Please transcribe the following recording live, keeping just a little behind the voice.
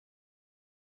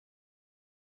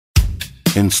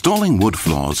Installing wood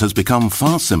floors has become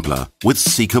far simpler with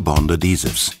SikaBond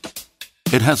adhesives.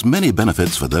 It has many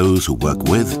benefits for those who work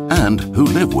with and who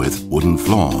live with wooden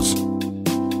floors.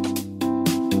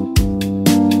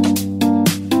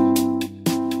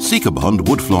 SikaBond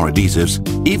wood floor adhesives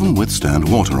even withstand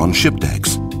water on ship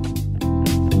decks.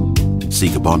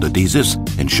 SikaBond adhesives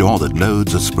ensure that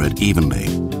loads are spread evenly,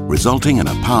 resulting in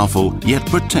a powerful yet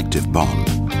protective bond.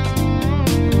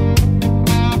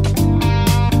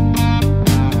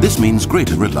 This means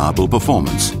greater reliable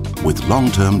performance with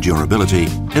long-term durability,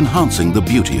 enhancing the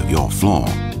beauty of your floor.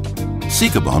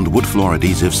 SikaBond wood floor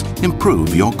adhesives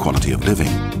improve your quality of living.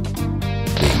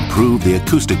 They improve the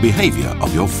acoustic behavior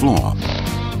of your floor.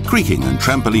 Creaking and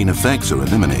trampoline effects are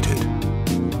eliminated.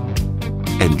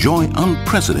 Enjoy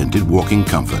unprecedented walking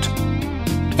comfort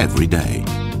every day.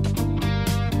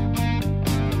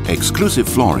 Exclusive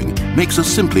flooring makes a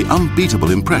simply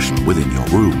unbeatable impression within your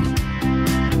room.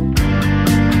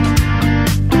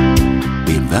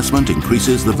 The investment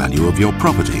increases the value of your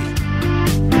property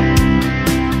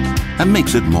and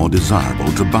makes it more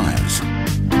desirable to buyers.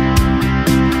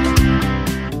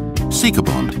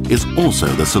 SikaBond is also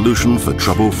the solution for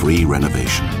trouble-free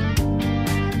renovation.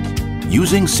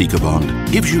 Using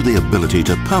SikaBond gives you the ability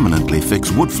to permanently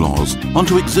fix wood floors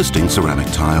onto existing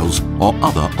ceramic tiles or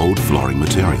other old flooring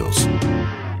materials.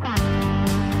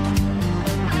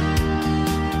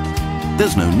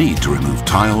 There's no need to remove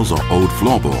tiles or old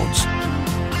floorboards.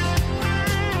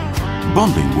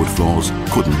 Bonding wood floors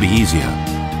couldn't be easier.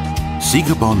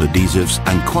 SikaBond adhesives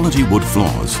and quality wood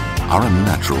floors are a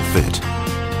natural fit.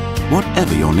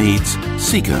 Whatever your needs,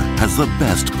 Sika has the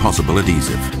best possible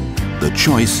adhesive. The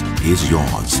choice is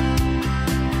yours.